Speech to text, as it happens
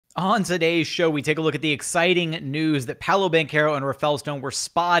On today's show, we take a look at the exciting news that Paolo Banchero and Rafael Stone were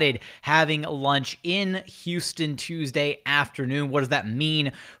spotted having lunch in Houston Tuesday afternoon. What does that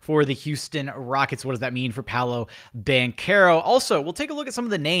mean for the Houston Rockets? What does that mean for Paolo Banchero? Also, we'll take a look at some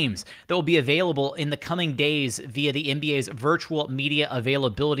of the names that will be available in the coming days via the NBA's virtual media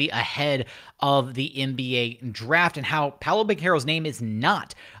availability ahead of the NBA draft and how Paolo Banchero's name is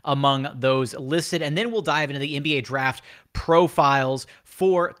not among those listed. And then we'll dive into the NBA draft profiles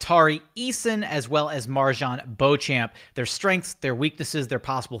for Tari Eason as well as MarJon Beauchamp, their strengths, their weaknesses, their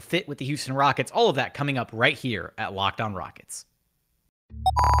possible fit with the Houston Rockets, all of that coming up right here at Locked On Rockets.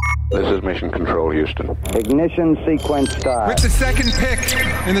 This is Mission Control, Houston. Ignition sequence start. With the second pick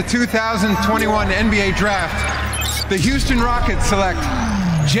in the 2021 NBA Draft, the Houston Rockets select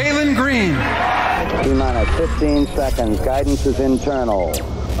Jalen Green. T-minus 15 seconds. Guidance is internal.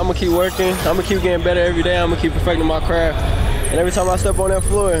 I'm going to keep working. I'm going to keep getting better every day. I'm going to keep perfecting my craft. And every time I step on that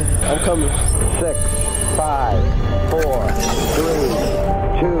floor, I'm coming. 6, 5, 4, 3,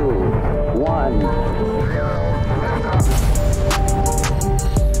 2, 1.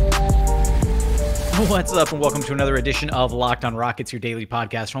 What's up, and welcome to another edition of Locked On Rockets, your daily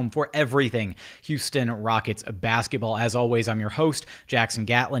podcast, home for everything Houston Rockets basketball. As always, I'm your host, Jackson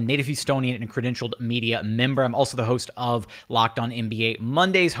Gatlin, native Houstonian and credentialed media member. I'm also the host of Locked On NBA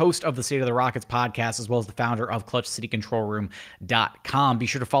Mondays, host of the State of the Rockets podcast, as well as the founder of ClutchCityControlRoom.com. Be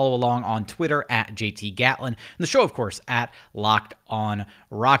sure to follow along on Twitter at JT Gatlin, and the show, of course, at Locked On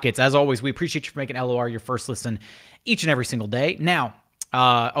Rockets. As always, we appreciate you for making LOR your first listen each and every single day. Now,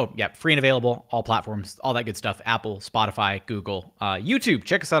 free and available, all platforms, all that good stuff. Apple, Spotify, Google, YouTube.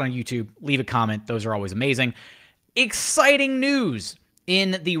 Check us out on YouTube. Leave a comment. Those are always amazing. Exciting news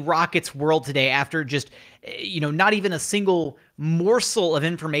in the Rockets world today after just, not even a single morsel of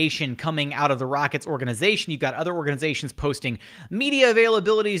information coming out of the Rockets organization. You've got other organizations posting media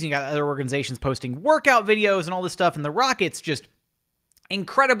availabilities. And you got other organizations posting workout videos and all this stuff. And the Rockets just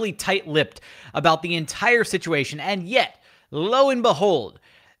incredibly tight-lipped about the entire situation. And yet, lo and behold,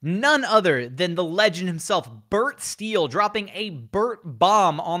 none other than the legend himself, Bert Steele, dropping a Bert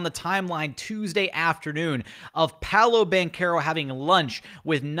bomb on the timeline Tuesday afternoon of Paolo Banchero having lunch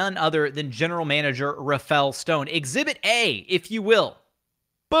with none other than General Manager Rafael Stone. Exhibit A, if you will.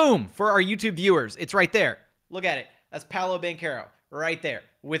 Boom, for our YouTube viewers. It's right there. Look at it. That's Paolo Banchero right there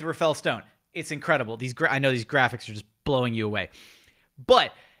with Rafael Stone. It's incredible. I know these graphics are just blowing you away.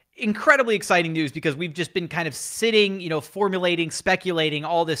 But incredibly exciting news because we've just been kind of sitting, formulating, speculating,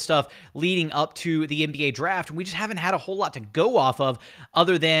 all this stuff leading up to the NBA draft. And we just haven't had a whole lot to go off of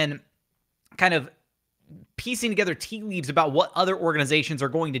other than kind of piecing together tea leaves about what other organizations are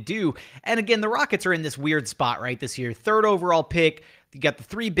going to do. And again, the Rockets are in this weird spot, right, this year. 3rd overall pick. You got the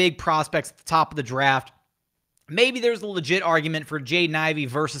 3 big prospects at the top of the draft. Maybe there's a legit argument for Jaden Ivey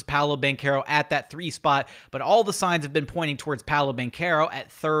versus Paolo Banchero at that 3 spot, but all the signs have been pointing towards Paolo Banchero at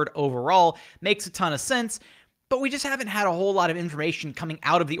 3rd overall. Makes a ton of sense, but we just haven't had a whole lot of information coming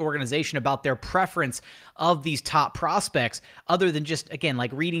out of the organization about their preference of these top prospects, other than just, again,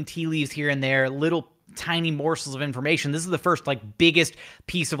 like reading tea leaves here and there, little tiny morsels of information. This is the first biggest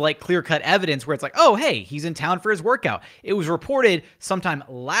piece of clear-cut evidence where it's like, oh, hey, he's in town for his workout. It was reported sometime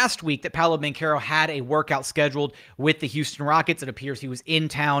last week that Paolo Banchero had a workout scheduled with the Houston Rockets. It appears he was in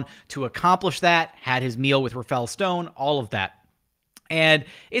town to accomplish that, had his meal with Rafael Stone, all of that. And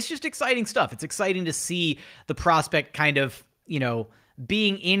it's just exciting stuff. It's exciting to see the prospect kind of,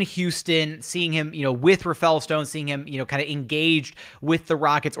 being in Houston, seeing him, with Rafael Stone, seeing him, kind of engaged with the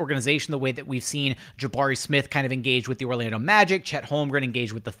Rockets organization the way that we've seen Jabari Smith kind of engaged with the Orlando Magic, Chet Holmgren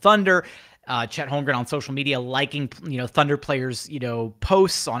engaged with the Thunder, Chet Holmgren on social media liking, Thunder players,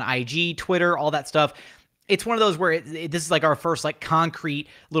 posts on IG, Twitter, all that stuff. It's one of those where this is our first concrete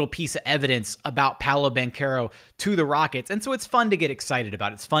little piece of evidence about Paolo Banchero to the Rockets. And so it's fun to get excited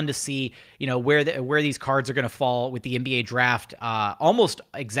about. It's fun to see, where these cards are going to fall with the NBA draft almost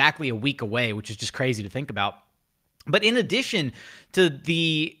exactly a week away, which is just crazy to think about. But in addition to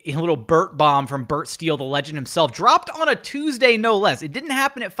the little Bert bomb from Bert Steele, the legend himself, dropped on a Tuesday, no less. It didn't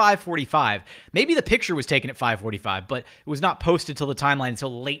happen at 5:45. Maybe the picture was taken at 5:45, but it was not posted till the timeline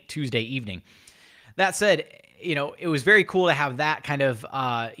until late Tuesday evening. That said, it was very cool to have that kind of,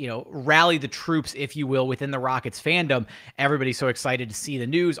 rally the troops, if you will, within the Rockets fandom. Everybody's so excited to see the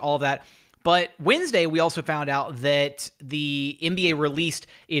news, all of that. But Wednesday, we also found out that the NBA released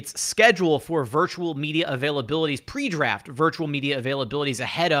its schedule for virtual media availabilities, pre-draft virtual media availabilities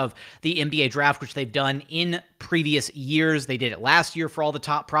ahead of the NBA draft, which they've done in previous years. They did it last year for all the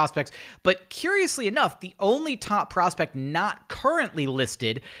top prospects. But curiously enough, the only top prospect not currently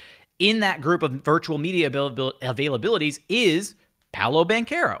listed in that group of virtual media availabilities is Paolo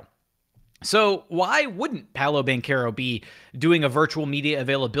Banchero. So why wouldn't Paolo Banchero be doing a virtual media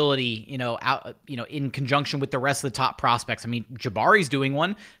availability, in conjunction with the rest of the top prospects? I mean, Jabari's doing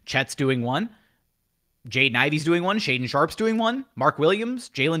one, Chet's doing one, Jaden Ivey's doing one, Shaden Sharp's doing one, Mark Williams,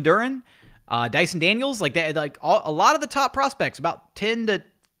 Jalen Duren, Dyson Daniels, a lot of the top prospects, about 10 to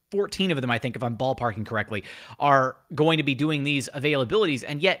 14 of them, I think, if I'm ballparking correctly, are going to be doing these availabilities,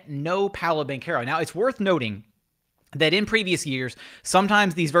 and yet no Paolo Banchero. Now, it's worth noting that in previous years,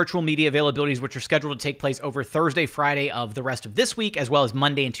 sometimes these virtual media availabilities, which are scheduled to take place over Thursday, Friday of the rest of this week, as well as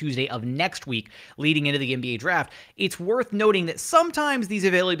Monday and Tuesday of next week leading into the NBA draft, it's worth noting that sometimes these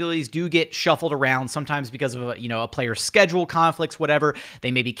availabilities do get shuffled around, sometimes because of a player's schedule conflicts, whatever.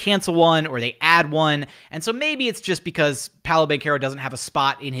 They maybe cancel one or they add one. And so maybe it's just because Paolo Banchero doesn't have a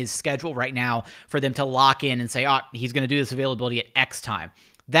spot in his schedule right now for them to lock in and say, he's going to do this availability at X time.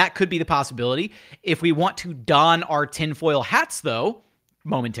 That could be the possibility. If we want to don our tinfoil hats, though,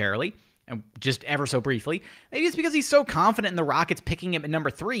 momentarily, and just ever so briefly, maybe it's because he's so confident in the Rockets picking him at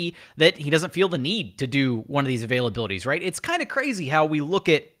number 3 that he doesn't feel the need to do one of these availabilities, right? It's kind of crazy how we look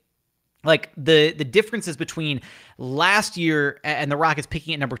at the differences between last year and the Rockets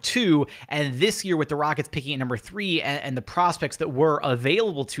picking at number 2 and this year with the Rockets picking at number 3 and the prospects that were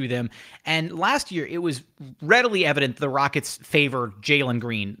available to them. And last year, it was readily evident the Rockets favored Jalen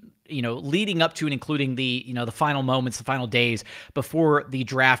Green, leading up to and including the final moments, the final days before the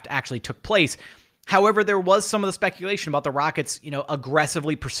draft actually took place. However, there was some of the speculation about the Rockets,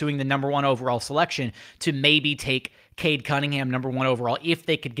 aggressively pursuing the number 1 overall selection to maybe take Cade Cunningham number 1 overall if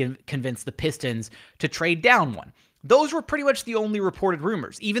they could convince the Pistons to trade down one. Those were pretty much the only reported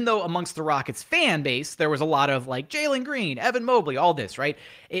rumors, even though amongst the Rockets fan base, there was a lot of Jalen Green, Evan Mobley, all this, right?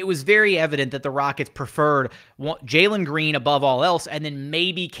 It was very evident that the Rockets preferred Jalen Green above all else, and then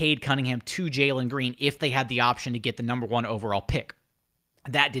maybe Cade Cunningham to Jalen Green if they had the option to get the number 1 overall pick.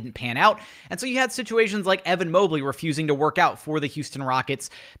 That didn't pan out. And so you had situations like Evan Mobley refusing to work out for the Houston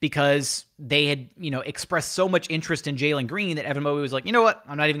Rockets because they had, expressed so much interest in Jalen Green that Evan Mobley was like, you know what?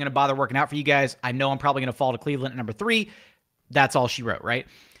 I'm not even going to bother working out for you guys. I know I'm probably going to fall to Cleveland at number 3. That's all she wrote, right?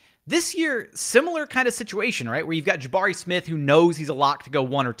 This year, similar kind of situation, right? Where you've got Jabari Smith, who knows he's a lock to go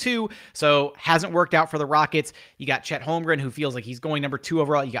 1 or 2, so hasn't worked out for the Rockets. You got Chet Holmgren, who feels like he's going number 2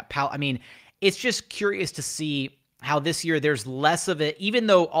 overall. You got Powell. I mean, it's just curious to see how this year there's less of it, even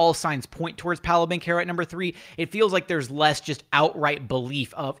though all signs point towards Paolo Banchero at number 3, it feels like there's less just outright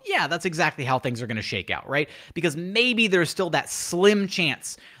belief of, yeah, that's exactly how things are going to shake out, right? Because maybe there's still that slim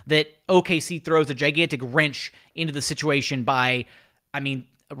chance that OKC throws a gigantic wrench into the situation by,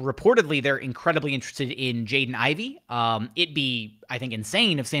 reportedly they're incredibly interested in Jaden Ivey. It'd be, I think,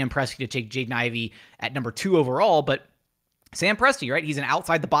 insane if Sam Presti to take Jaden Ivey at number 2 overall, but Sam Presti, right? He's an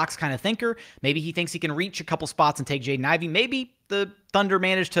outside-the-box kind of thinker. Maybe he thinks he can reach a couple spots and take Jaden Ivey. Maybe the Thunder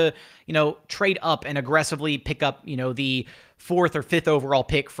managed to, trade up and aggressively pick up, the 4th or 5th overall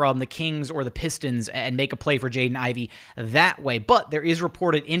pick from the Kings or the Pistons and make a play for Jaden Ivey that way. But there is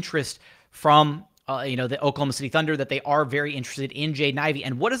reported interest from the Oklahoma City Thunder that they are very interested in Jaden Ivey.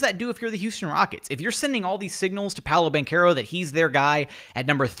 And what does that do if you're the Houston Rockets? If you're sending all these signals to Paolo Banchero that he's their guy at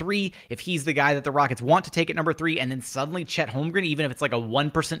number 3, if he's the guy that the Rockets want to take at number 3, and then suddenly Chet Holmgren, even if it's like a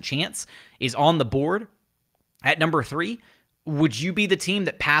 1% chance, is on the board at number 3, would you be the team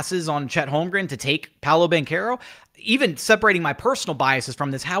that passes on Chet Holmgren to take Paolo Banchero? Even separating my personal biases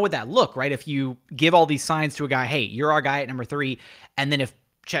from this, how would that look, right? If you give all these signs to a guy, hey, you're our guy at number 3, and then if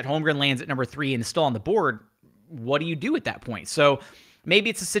Chet Holmgren lands at number 3 and is still on the board, what do you do at that point? So maybe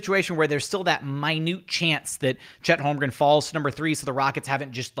it's a situation where there's still that minute chance that Chet Holmgren falls to number 3, so the Rockets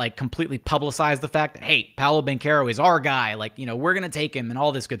haven't just completely publicized the fact that, hey, Paolo Banchero is our guy, we're going to take him and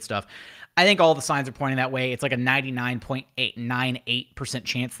all this good stuff. I think all the signs are pointing that way. It's like a 99.898%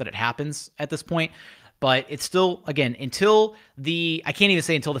 chance that it happens at this point. But it's still, again, I can't even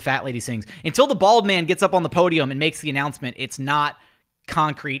say until the fat lady sings, until the bald man gets up on the podium and makes the announcement, it's not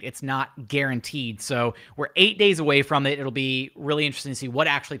concrete, it's not guaranteed. So we're 8 days away from it. It'll be really interesting to see what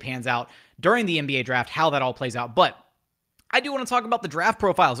actually pans out during the NBA draft, how that all plays out. But I do want to talk about the draft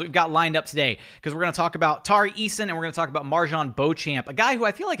profiles that we've got lined up today, because we're going to talk about Tari Eason and we're going to talk about MarJon Beauchamp, a guy who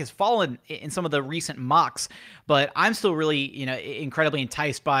I feel like has fallen in some of the recent mocks, but I'm still really, incredibly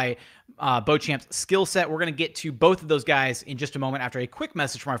enticed by Beauchamp's skill set. We're going to get to both of those guys in just a moment after a quick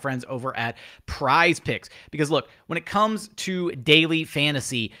message from our friends over at Prize Picks. Because look, when it comes to daily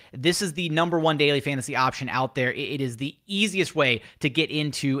fantasy, this is the #1 daily fantasy option out there. It is the easiest way to get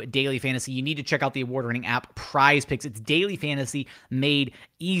into daily fantasy. You need to check out the award-winning app Prize Picks. It's daily fantasy made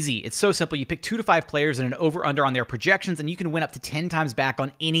easy. It's so simple. You pick 2 to 5 players and an over-under on their projections, and you can win up to 10 times back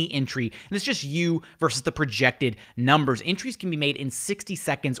on any entry. And it's just you versus the projected numbers. Entries can be made in 60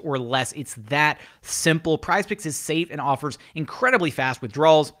 seconds or less. It's that simple. Prize Picks is safe and offers incredibly fast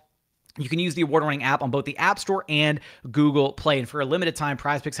withdrawals. You can use the award-winning app on both the App Store and Google Play. And for a limited time,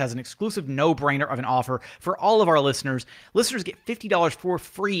 Prize Picks has an exclusive no-brainer of an offer for all of our listeners. Listeners get $50 for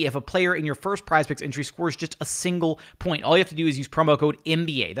free if a player in your first Prize Picks entry scores just a single point. All you have to do is use promo code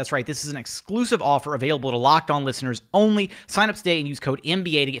NBA. That's right. This is an exclusive offer available to Locked On listeners only. Sign up today and use code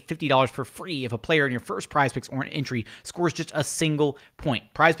NBA to get $50 for free if a player in your first Prize Picks or an entry scores just a single point.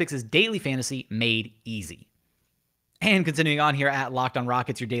 Prize Picks is daily fantasy made easy. And continuing on here at Locked On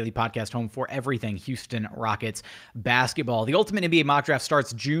Rockets, your daily podcast home for everything Houston Rockets basketball. The Ultimate NBA Mock Draft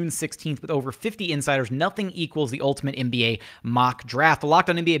starts June 16th with over 50 insiders. Nothing equals the Ultimate NBA Mock Draft. The Locked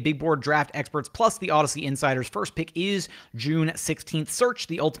On NBA Big Board draft experts plus the Odyssey insiders. First pick is June 16th. Search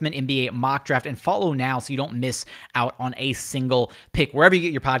the Ultimate NBA Mock Draft and follow now so you don't miss out on a single pick. Wherever you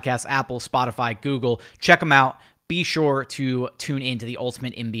get your podcasts, Apple, Spotify, Google, check them out. Be sure to tune into the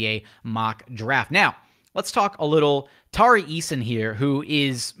Ultimate NBA Mock Draft. Now, let's talk a little Tari Eason here, who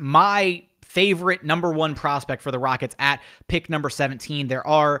is my favorite #1 prospect for the Rockets at pick number 17. There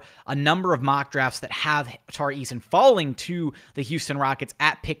are a number of mock drafts that have Tari Eason falling to the Houston Rockets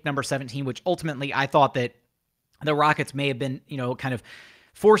at pick number 17, which ultimately I thought that the Rockets may have been, kind of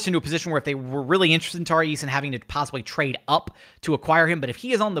forced into a position where if they were really interested in Tari Eason, having to possibly trade up to acquire him. But if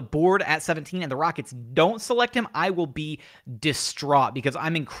he is on the board at 17 and the Rockets don't select him, I will be distraught because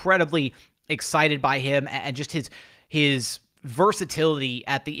I'm incredibly excited by him and just his versatility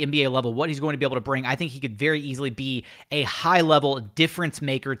at the NBA level, what he's going to be able to bring. I think he could very easily be a high-level difference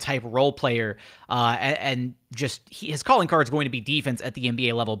maker type role player, and just his calling card is going to be defense at the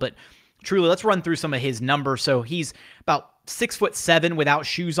NBA level. But truly, let's run through some of his numbers. So he's about 6'7" without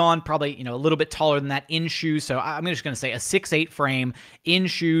shoes on, probably a little bit taller than that in shoes. So I'm just going to say a 6'8" frame in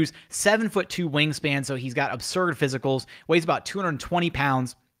shoes, 7'2" wingspan. So he's got absurd physicals, weighs about 220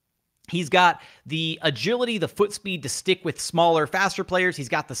 pounds. He's got the agility, the foot speed to stick with smaller, faster players. He's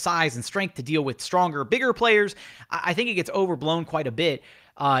got the size and strength to deal with stronger, bigger players. I think it gets overblown quite a bit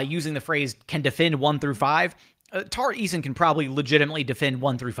using the phrase can defend 1 through 5. Tari Eason can probably legitimately defend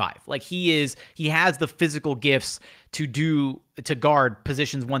 1 through 5. Like he has the physical gifts to guard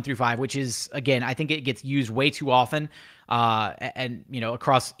positions 1 through 5, which is, again, I think it gets used way too often. And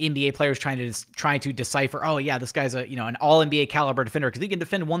across NBA players trying to decipher, oh yeah, this guy's an all NBA caliber defender because he can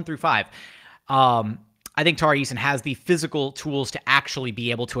defend 1 through 5. I think Tari Eason has the physical tools to actually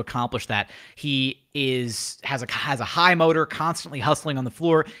be able to accomplish that. He has a high motor, constantly hustling on the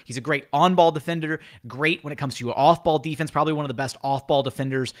floor. He's a great on-ball defender, great when it comes to off-ball defense, probably one of the best off-ball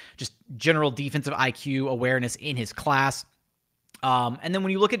defenders, just general defensive IQ awareness in his class. And then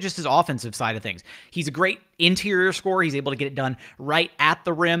when you look at just his offensive side of things, he's a great interior scorer. He's able to get it done right at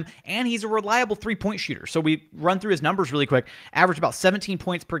the rim, and he's a reliable three-point shooter. So we run through his numbers really quick. Averaged about 17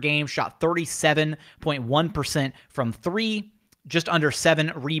 points per game, shot 37.1% from 3, just under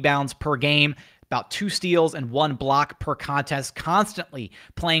 7 rebounds per game, about 2 steals and 1 block per contest, constantly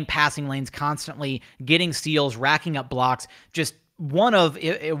playing passing lanes, constantly getting steals, racking up blocks, just one of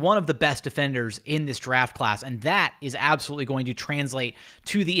the best defenders in this draft class, and that is absolutely going to translate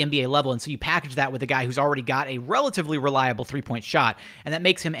to the NBA level. And so you package that with a guy who's already got a relatively reliable three-point shot, and that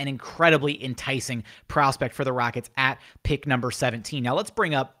makes him an incredibly enticing prospect for the Rockets at pick number 17. Now let's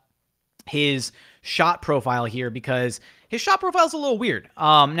bring up his shot profile here because his shot profile is a little weird.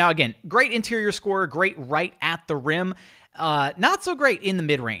 Now again, great interior scorer, great right at the rim. Not so great in the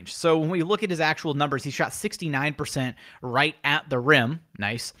mid-range. So when we look at his actual numbers, he shot 69% right at the rim.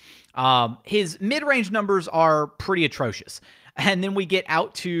 Nice. His mid-range numbers are pretty atrocious. And then we get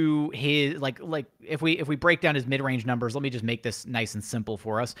out to his like if we break down his mid-range numbers, let me just make this nice and simple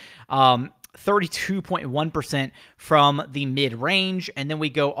for us. 32.1% from the mid-range, and then we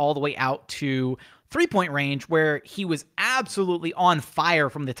go all the way out to three-point range where he was absolutely on fire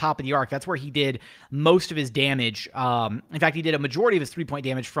from the top of the arc. That's where he did most of his damage. In fact, he did a majority of his three-point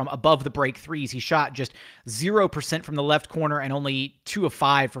damage from above the break threes. He shot just 0% from the left corner and only 2 of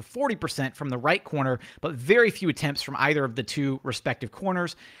 5 for 40% from the right corner, but very few attempts from either of the two respective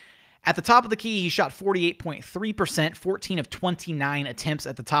corners. At the top of the key, he shot 48.3%, 14 of 29 attempts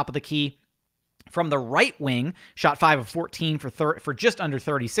at the top of the key. From the right wing, shot 5 of 14 for just under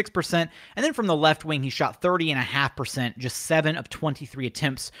 36%. And then from the left wing, he shot 30.5%, just 7 of 23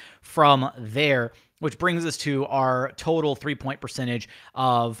 attempts from there, which brings us to our total three-point percentage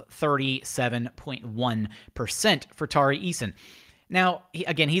of 37.1% for Tari Eason. Now,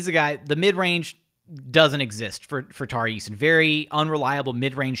 he's a guy, the mid-range doesn't exist for Tari Eason. Very unreliable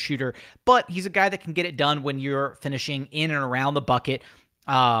mid-range shooter, but he's a guy that can get it done when you're finishing in and around the bucket,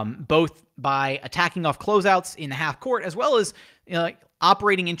 both by attacking off closeouts in the half court as well as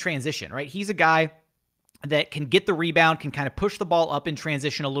operating in transition, right? He's a guy that can get the rebound, can kind of push the ball up in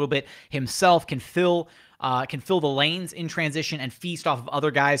transition a little bit himself, can fill the lanes in transition and feast off of other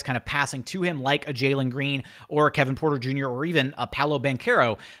guys kind of passing to him, like a Jalen Green or a Kevin Porter Jr. or even a Paolo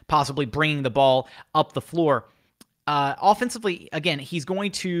Banchero, possibly bringing the ball up the floor. Offensively, again, he's going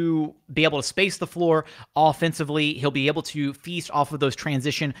to be able to space the floor. Offensively, he'll be able to feast off of those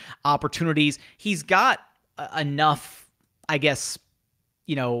transition opportunities. He's got enough, I guess,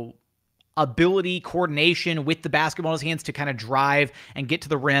 ability, coordination with the basketball in his hands to kind of drive and get to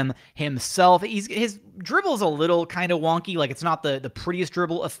the rim himself. His dribble is a little kind of wonky. Like, it's not the prettiest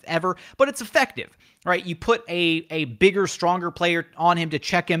dribble ever, but it's effective, right? You put a bigger, stronger player on him to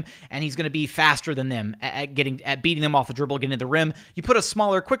check him, and he's going to be faster than them at beating them off the dribble, getting to the rim. You put a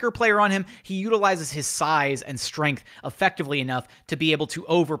smaller, quicker player on him, he utilizes his size and strength effectively enough to be able to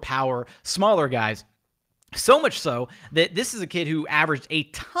overpower smaller guys. So much so that this is a kid who averaged a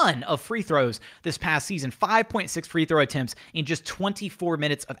ton of free throws this past season, 5.6 free throw attempts in just 24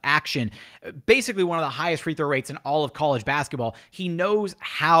 minutes of action. Basically one of the highest free throw rates in all of college basketball. He knows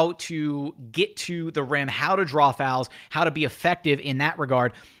how to get to the rim, how to draw fouls, how to be effective in that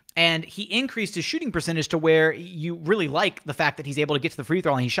regard. And he increased his shooting percentage to where you really like the fact that he's able to get to the free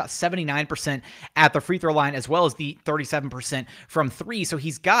throw line. He shot 79% at the free throw line as well as the 37% from three. So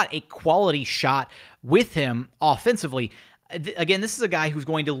he's got a quality shot with him offensively. Again, this is a guy who's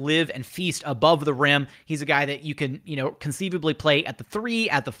going to live and feast above the rim. He's a guy that you can, conceivably play at the 3,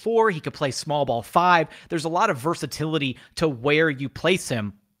 at the 4. He could play small ball 5. There's a lot of versatility to where you place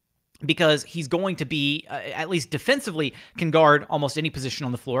him, because he's going to be, at least defensively, can guard almost any position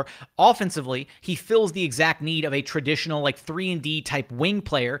on the floor. Offensively, he fills the exact need of a traditional 3-and-D type wing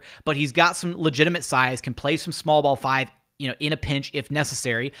player, but he's got some legitimate size, can play some small ball 5, in a pinch if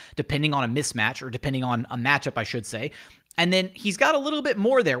necessary, depending on a mismatch, or depending on a matchup, I should say. And then he's got a little bit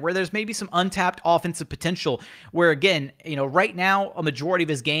more there where there's maybe some untapped offensive potential where, again, right now, a majority of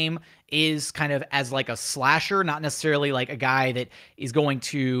his game is kind of as a slasher, not necessarily like a guy that is going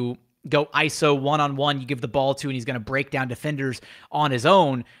to go ISO one-on-one, you give the ball to, and he's going to break down defenders on his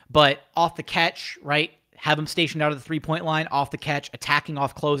own. But off the catch, right, have him stationed out of the three-point line, off the catch, attacking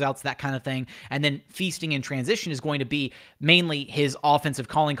off closeouts, that kind of thing. And then feasting in transition is going to be mainly his offensive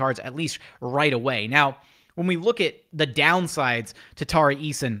calling cards, at least right away. Now, when we look at the downsides to Tari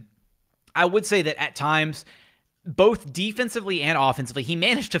Eason, I would say that at times, both defensively and offensively, he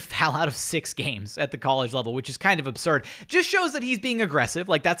managed to foul out of 6 games at the college level, which is kind of absurd. Just shows that he's being aggressive.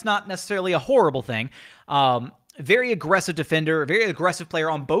 That's not necessarily a horrible thing. Very aggressive defender, very aggressive player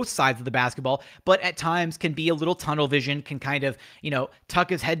on both sides of the basketball, but at times can be a little tunnel vision, can kind of, tuck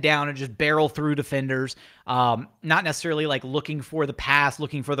his head down and just barrel through defenders. Not necessarily looking for the pass,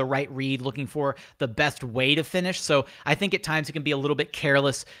 looking for the right read, looking for the best way to finish. So I think at times he can be a little bit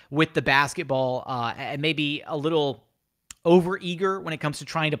careless with the basketball, and maybe a little over-eager when it comes to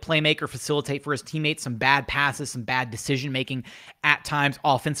trying to play make or facilitate for his teammates. Some bad passes, some bad decision-making at times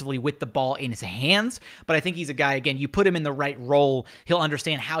offensively with the ball in his hands. But I think he's a guy, again, you put him in the right role, he'll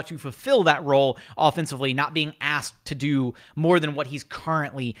understand how to fulfill that role offensively, not being asked to do more than what he's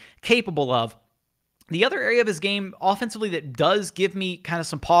currently capable of. The other area of his game offensively that does give me kind of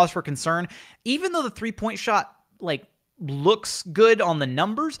some pause for concern, even though the three-point shot, looks good on the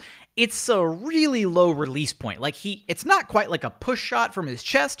numbers, it's a really low release point. It's not quite like a push shot from his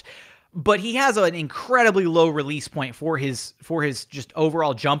chest, but he has an incredibly low release point for his just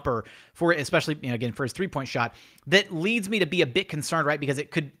overall jumper, for especially, again, for his three-point shot. That leads me to be a bit concerned, right? Because it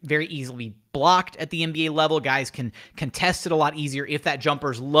could very easily be blocked at the NBA level. Guys can contest it a lot easier if that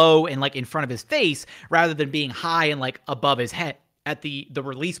jumper's low and in front of his face, rather than being high and above his head at the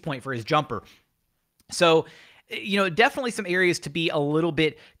release point for his jumper. So, definitely some areas to be a little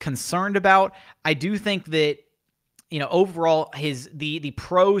bit concerned about. I do think that, overall the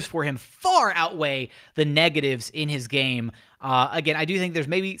pros for him far outweigh the negatives in his game. Again, I do think there's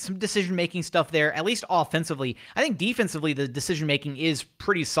maybe some decision-making stuff there, at least offensively. I think defensively, the decision-making is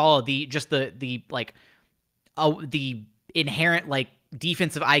pretty solid. The inherent,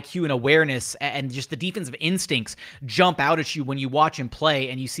 defensive IQ and awareness and just the defensive instincts jump out at you when you watch him play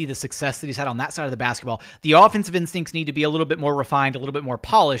and you see the success that he's had on that side of the basketball. The offensive instincts need to be a little bit more refined, a little bit more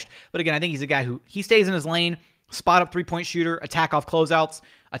polished. But again, I think he's a guy who he stays in his lane, spot up three-point shooter, attack off closeouts,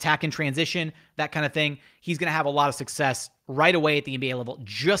 attack in transition, that kind of thing. He's going to have a lot of success right away at the NBA level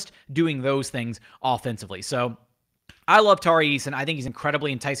just doing those things offensively. So I love Tari Eason. I think he's an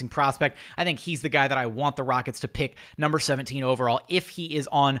incredibly enticing prospect. I think he's the guy that I want the Rockets to pick number 17 overall if he is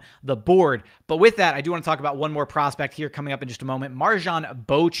on the board. But with that, I do want to talk about one more prospect here coming up in just a moment. MarJon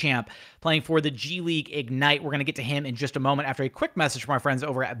Beauchamp playing for the G League Ignite. We're going to get to him in just a moment after a quick message from our friends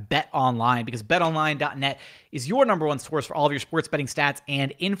over at BetOnline, because BetOnline.net is your number one source for all of your sports betting stats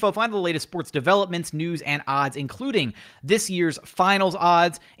and info. Find the latest sports developments, news, and odds, including this year's finals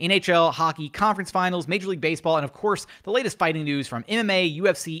odds, NHL, hockey, conference finals, Major League Baseball, and of course, the latest fighting news from MMA,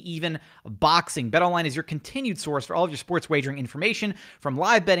 UFC, even boxing. BetOnline is your continued source for all of your sports wagering information, from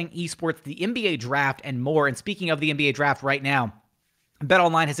live betting, esports, the NBA draft, and more. And speaking of the NBA draft right now,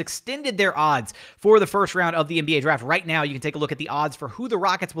 BetOnline has extended their odds for the first round of the NBA draft. Right now, you can take a look at the odds for who the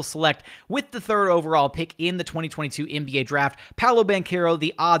Rockets will select with the third overall pick in the 2022 NBA draft. Paolo Banchero,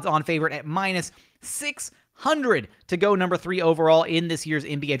 the odds-on favorite at minus 600 to go number 3 overall in this year's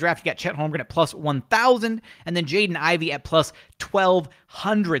NBA draft. You got Chet Holmgren at plus 1,000, and then Jaden Ivey at plus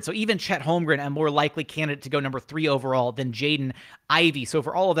 1,200. So even Chet Holmgren, a more likely candidate to go number 3 overall than Jaden Ivey. So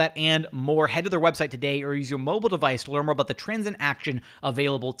for all of that and more, head to their website today or use your mobile device to learn more about the trends in action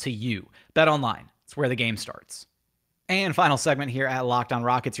available to you. BetOnline, it's where the game starts. And final segment here at Locked On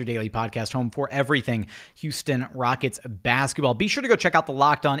Rockets, your daily podcast home for everything Houston Rockets basketball. Be sure to go check out the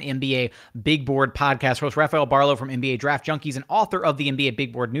Locked On NBA Big Board podcast. Host Rafael Barlow from NBA Draft Junkies and author of the NBA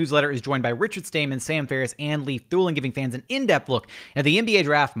Big Board newsletter is joined by Richard Stamen, Sam Ferris, and Lee Thulin, giving fans an in-depth look at the NBA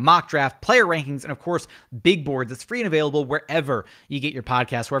draft, mock draft, player rankings, and of course, big boards. It's free and available wherever you get your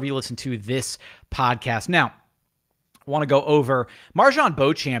podcasts, wherever you listen to this podcast. Now, I want to go over MarJon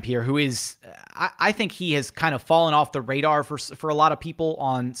Beauchamp here, who is, I think he has kind of fallen off the radar for a lot of people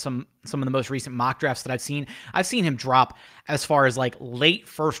on some of the most recent mock drafts that I've seen. I've seen him drop as far as like late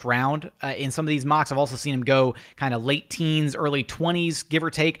first round in some of these mocks. I've also seen him go kind of late teens, early 20s, give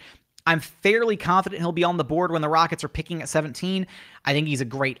or take. I'm fairly confident he'll be on the board when the Rockets are picking at 17. I think he's a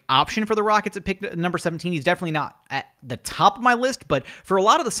great option for the Rockets at pick number 17. He's definitely not at the top of my list, but for a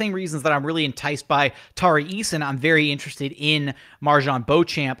lot of the same reasons that I'm really enticed by Tari Eason, I'm very interested in MarJon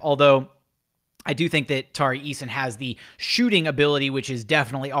Beauchamp, although I do think that Tari Eason has the shooting ability, which is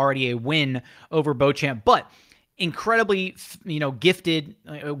definitely already a win over Beauchamp, but incredibly, gifted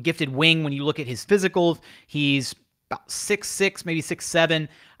wing when you look at his physicals. He's about 6'6", maybe 6'7",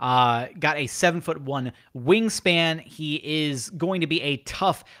 got a 7'1" wingspan. He is going to be a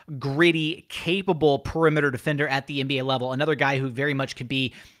tough, gritty, capable perimeter defender at the NBA level. Another guy who very much could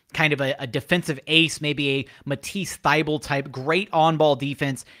be kind of a defensive ace, maybe a Matisse Thybulle type, great on-ball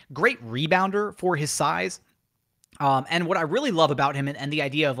defense, great rebounder for his size. And what I really love about him and the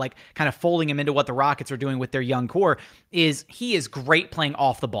idea of like kind of folding him into what the Rockets are doing with their young core is he is great playing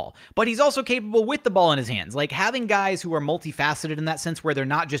off the ball, but he's also capable with the ball in his hands. Like having guys who are multifaceted in that sense, where they're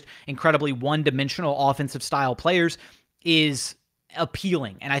not just incredibly one-dimensional offensive style players, is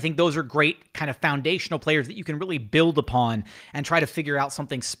appealing. And I think those are great kind of foundational players that you can really build upon and try to figure out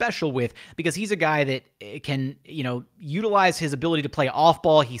something special with, because he's a guy that can, utilize his ability to play off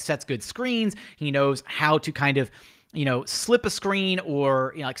ball. He sets good screens. He knows how to kind of, slip a screen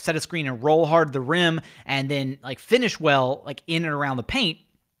or, like set a screen and roll hard to the rim and then like finish well, like in and around the paint,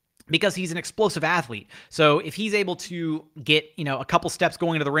 because he's an explosive athlete. So if he's able to get, a couple steps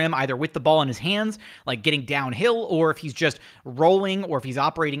going to the rim, either with the ball in his hands, like getting downhill, or if he's just rolling, or if he's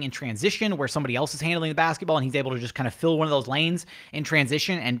operating in transition where somebody else is handling the basketball and he's able to just kind of fill one of those lanes in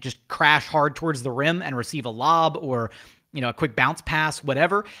transition and just crash hard towards the rim and receive a lob or, a quick bounce pass,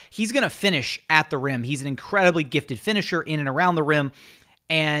 whatever, he's going to finish at the rim. He's an incredibly gifted finisher in and around the rim.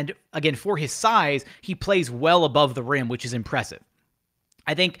 And again, for his size, he plays well above the rim, which is impressive.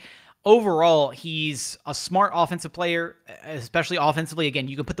 I think overall, he's a smart offensive player, especially offensively. Again,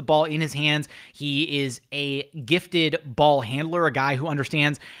 you can put the ball in his hands. He is a gifted ball handler, a guy who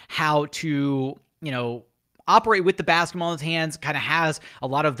understands how to, operate with the basketball in his hands, kind of has a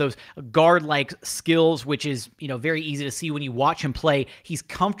lot of those guard-like skills, which is, very easy to see when you watch him play. He's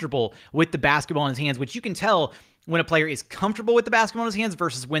comfortable with the basketball in his hands, which you can tell when a player is comfortable with the basketball in his hands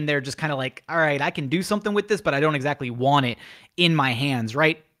versus when they're just kind of like, all right, I can do something with this, but I don't exactly want it in my hands,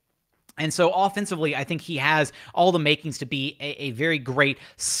 right? And so offensively, I think he has all the makings to be a very great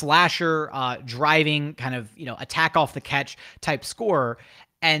slasher, driving, kind of, attack off the catch type scorer.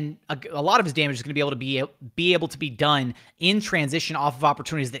 And a lot of his damage is going to be able to be done in transition off of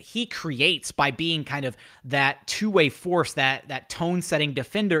opportunities that he creates by being kind of that two-way force, that tone-setting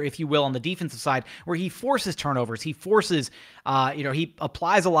defender, if you will, on the defensive side, where he forces turnovers, he forces, he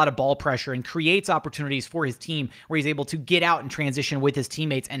applies a lot of ball pressure and creates opportunities for his team where he's able to get out and transition with his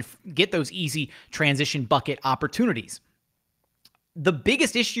teammates and get those easy transition bucket opportunities. The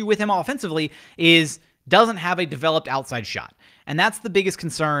biggest issue with him offensively is doesn't have a developed outside shot. And that's the biggest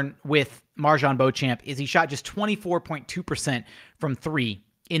concern with MarJon Beauchamp is he shot just 24.2% from three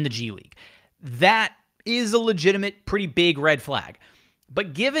in the G League. That is a legitimate, pretty big red flag.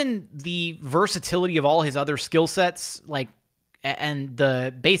 But given the versatility of all his other skill sets, and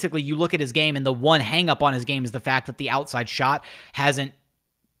basically you look at his game and the one hang up on his game is the fact that the outside shot hasn't,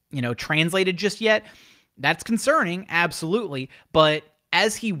 translated just yet. That's concerning, absolutely. But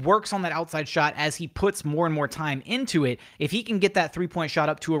as he works on that outside shot, as he puts more and more time into it, if he can get that three-point shot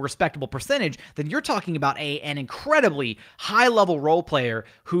up to a respectable percentage, then you're talking about an incredibly high-level role player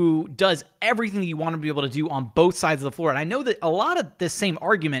who does everything that you want him to be able to do on both sides of the floor. And I know that a lot of this same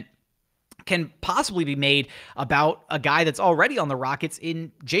argument can possibly be made about a guy that's already on the Rockets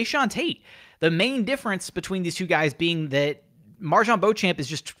in Jae'Sean Tate. The main difference between these two guys being that MarJon Beauchamp is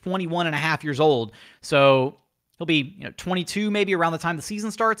just 21 and a half years old. So he'll be 22 maybe around the time the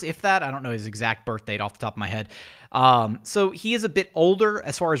season starts, if that. I don't know his exact birth date off the top of my head. So he is a bit older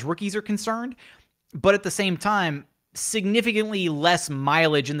as far as rookies are concerned, but at the same time, significantly less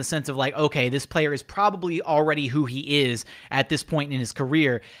mileage in the sense of okay, this player is probably already who he is at this point in his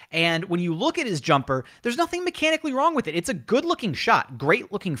career. And when you look at his jumper, there's nothing mechanically wrong with it. It's a good-looking shot,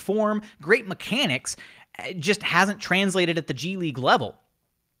 great-looking form, great mechanics. It just hasn't translated at the G League level.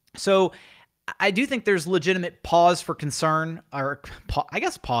 So I do think there's legitimate pause for concern, or I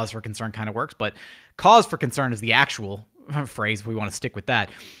guess pause for concern kind of works, but cause for concern is the actual phrase if we want to stick with that.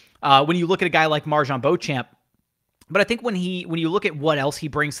 When you look at a guy like MarJon Beauchamp, but I think when you look at what else he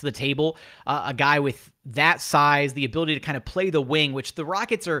brings to the table, a guy with that size, the ability to kind of play the wing, which the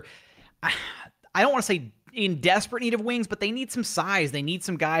Rockets are, I don't want to say in desperate need of wings, but they need some size. They need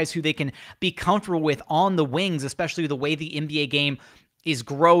some guys who they can be comfortable with on the wings, especially the way the NBA game is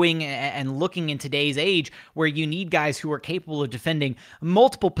growing and looking in today's age, where you need guys who are capable of defending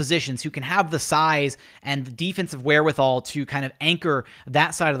multiple positions, who can have the size and the defensive wherewithal to kind of anchor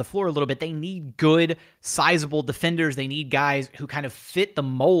that side of the floor a little bit. They need good, sizable defenders. They need guys who kind of fit the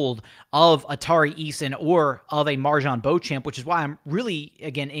mold of a Tari Eason or of a MarJon Beauchamp, which is why I'm really,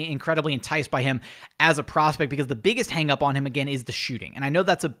 again, incredibly enticed by him as a prospect, because the biggest hang up on him, again, is the shooting. And I know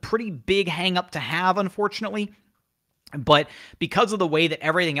that's a pretty big hang up to have, unfortunately. But because of the way that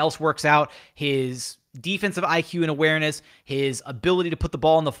everything else works out, his defensive IQ and awareness, his ability to put the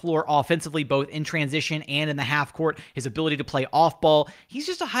ball on the floor offensively, both in transition and in the half court, his ability to play off ball, he's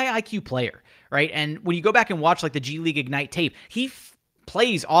just a high IQ player, right? And when you go back and watch the G League Ignite tape, he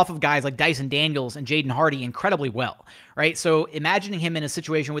plays off of guys like Dyson Daniels and Jaden Hardy incredibly well, right? So imagining him in a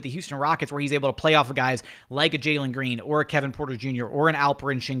situation with the Houston Rockets where he's able to play off of guys like a Jalen Green or a Kevin Porter Jr. or an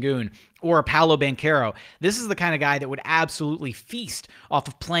Alperen Şengün or a Paolo Banchero, this is the kind of guy that would absolutely feast off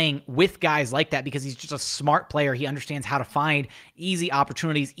of playing with guys like that, because he's just a smart player. He understands how to find easy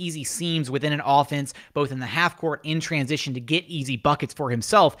opportunities, easy seams within an offense, both in the half court, in transition, to get easy buckets for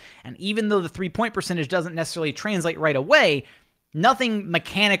himself. And even though the three-point percentage doesn't necessarily translate right away, nothing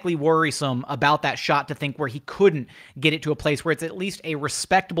mechanically worrisome about that shot to think where he couldn't get it to a place where it's at least a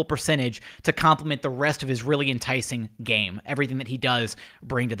respectable percentage to complement the rest of his really enticing game, everything that he does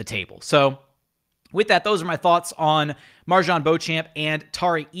bring to the table. So with that, those are my thoughts on MarJon Beauchamp and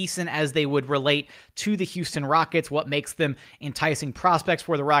Tari Eason as they would relate to the Houston Rockets, what makes them enticing prospects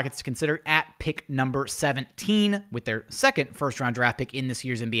for the Rockets to consider at pick number 17 with their second first-round draft pick in this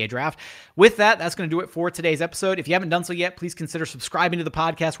year's NBA draft. With that, that's going to do it for today's episode. If you haven't done so yet, please consider subscribing to the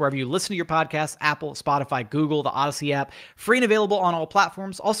podcast wherever you listen to your podcasts: Apple, Spotify, Google, the Odyssey app, free and available on all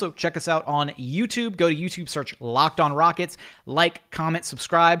platforms. Also, check us out on YouTube. Go to YouTube, search Locked On Rockets, like, comment,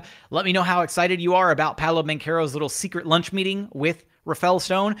 subscribe. Let me know how excited you are about Paolo Banchero's little secret lunch meeting with Rafael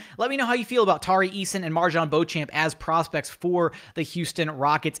Stone. Let me know how you feel about Tari Eason and MarJon Beauchamp as prospects for the Houston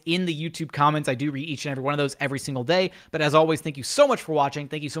Rockets in the YouTube comments. I do read each and every one of those every single day. But as always, thank you so much for watching.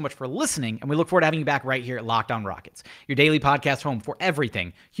 Thank you so much for listening. And we look forward to having you back right here at Locked On Rockets, your daily podcast home for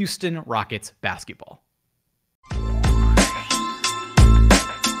everything Houston Rockets basketball.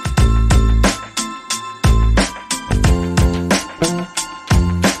 Thank you.